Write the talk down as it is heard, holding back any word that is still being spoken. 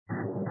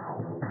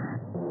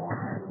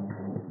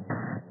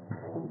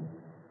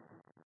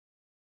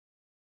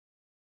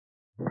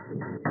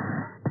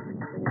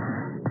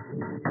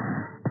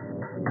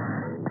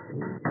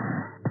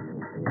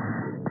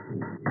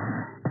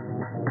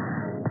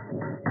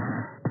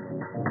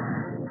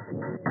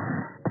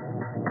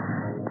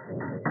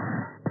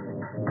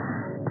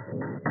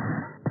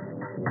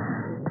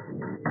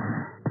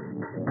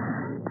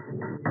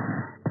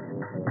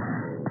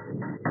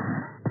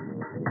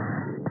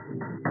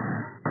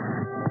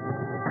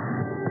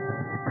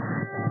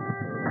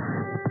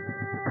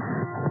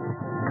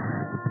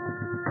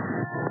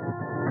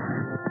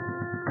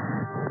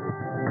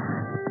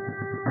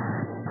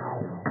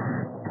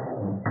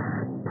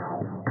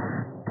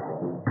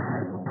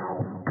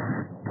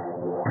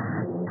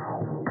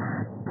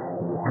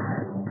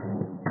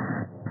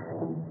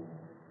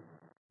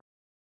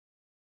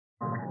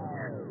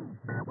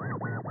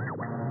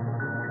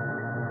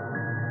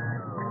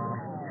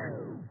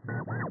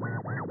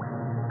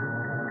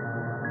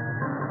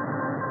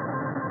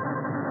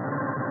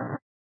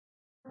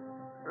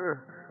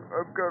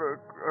gotta.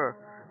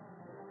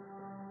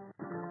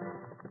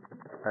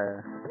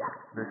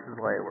 This is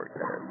why it worked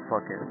out.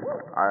 Fucking.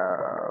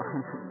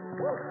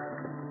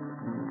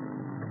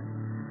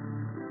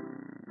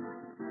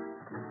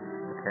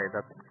 Okay,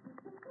 that's.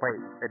 Wait,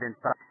 it didn't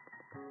stop.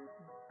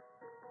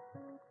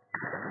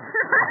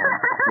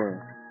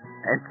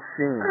 And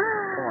scene.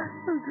 Come on.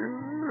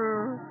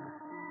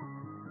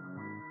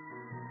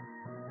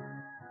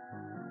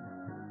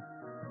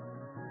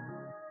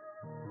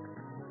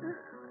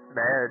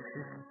 Man,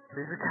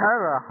 she's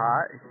kind of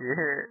hot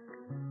here.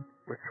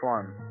 Which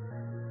one?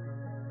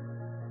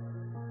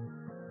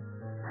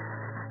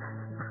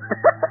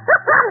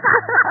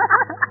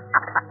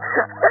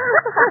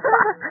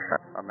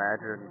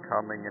 Imagine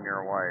coming in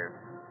your wife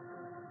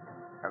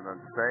and then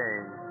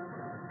saying,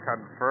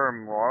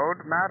 "Confirm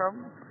load,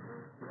 madam."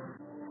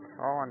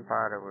 Someone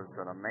thought it was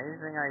an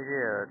amazing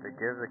idea to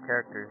give the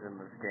characters in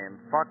this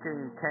game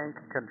fucking tank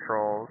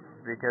controls,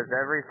 because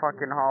every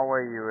fucking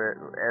hallway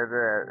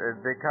it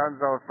becomes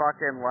a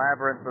fucking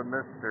labyrinth of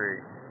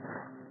mystery.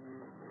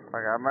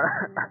 Like I'm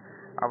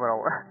gonna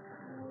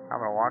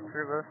walk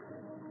through this.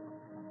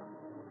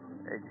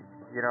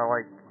 You know,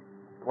 like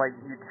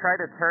you try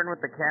to turn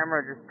with the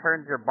camera, it just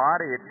turns your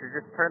body. It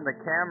should just turn the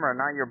camera,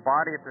 not your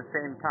body at the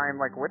same time,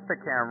 like with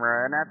the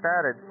camera. And at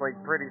that, it's like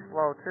pretty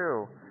slow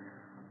too.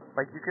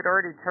 Like you could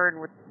already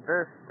turn with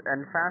this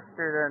and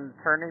faster than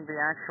turning the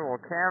actual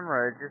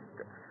camera. Just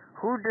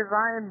who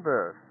designed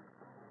this?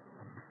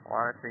 A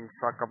lot of things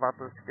suck about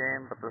this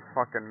game, but this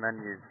fucking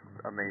menu is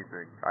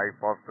amazing. I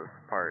love this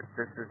part.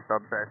 This is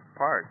the best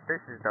part.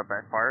 This is the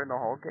best part in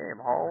the whole game.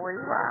 Holy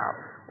wow.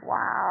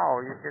 Wow,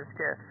 you just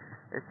get,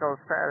 it's so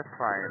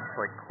satisfying. It's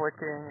like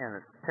clicking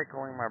and it's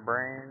tickling my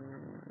brain.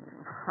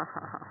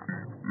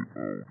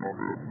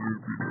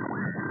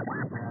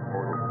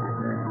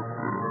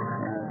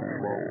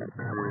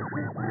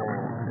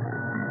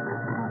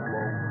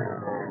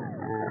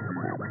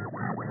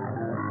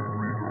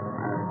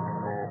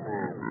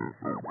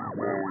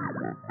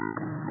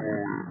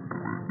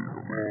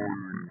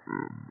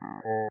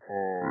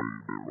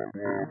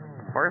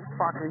 First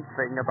fucking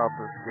thing about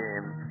this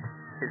game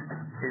is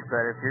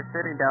that if you're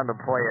sitting down to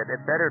play it,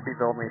 it better be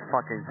the only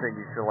fucking thing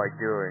you feel like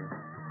doing.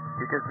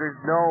 Because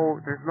there's no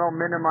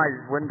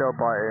minimize window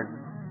button.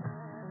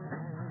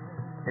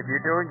 If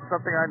you're doing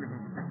something on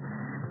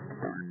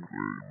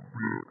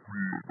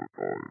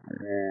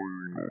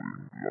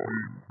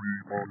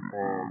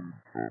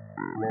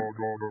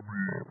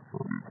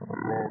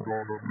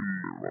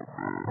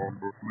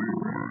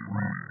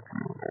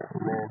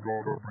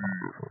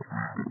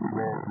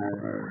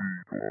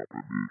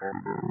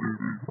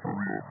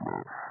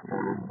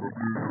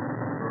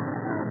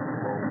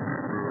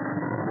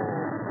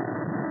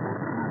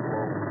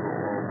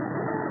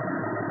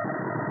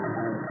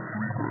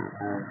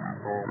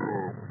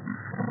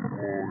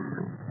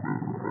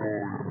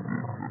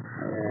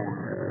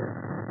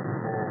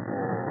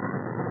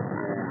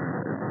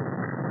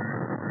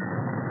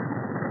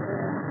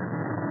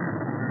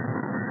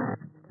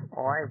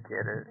Oh, I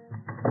get it.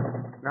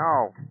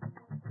 No.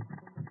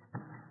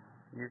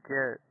 You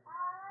get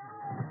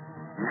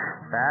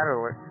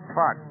battler.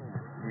 Fuck.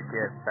 You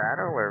get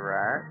battler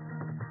rat.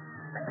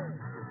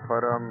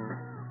 Put 'em,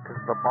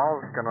 'cause the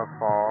ball's gonna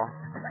fall.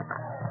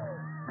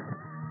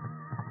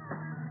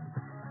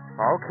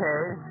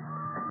 Okay.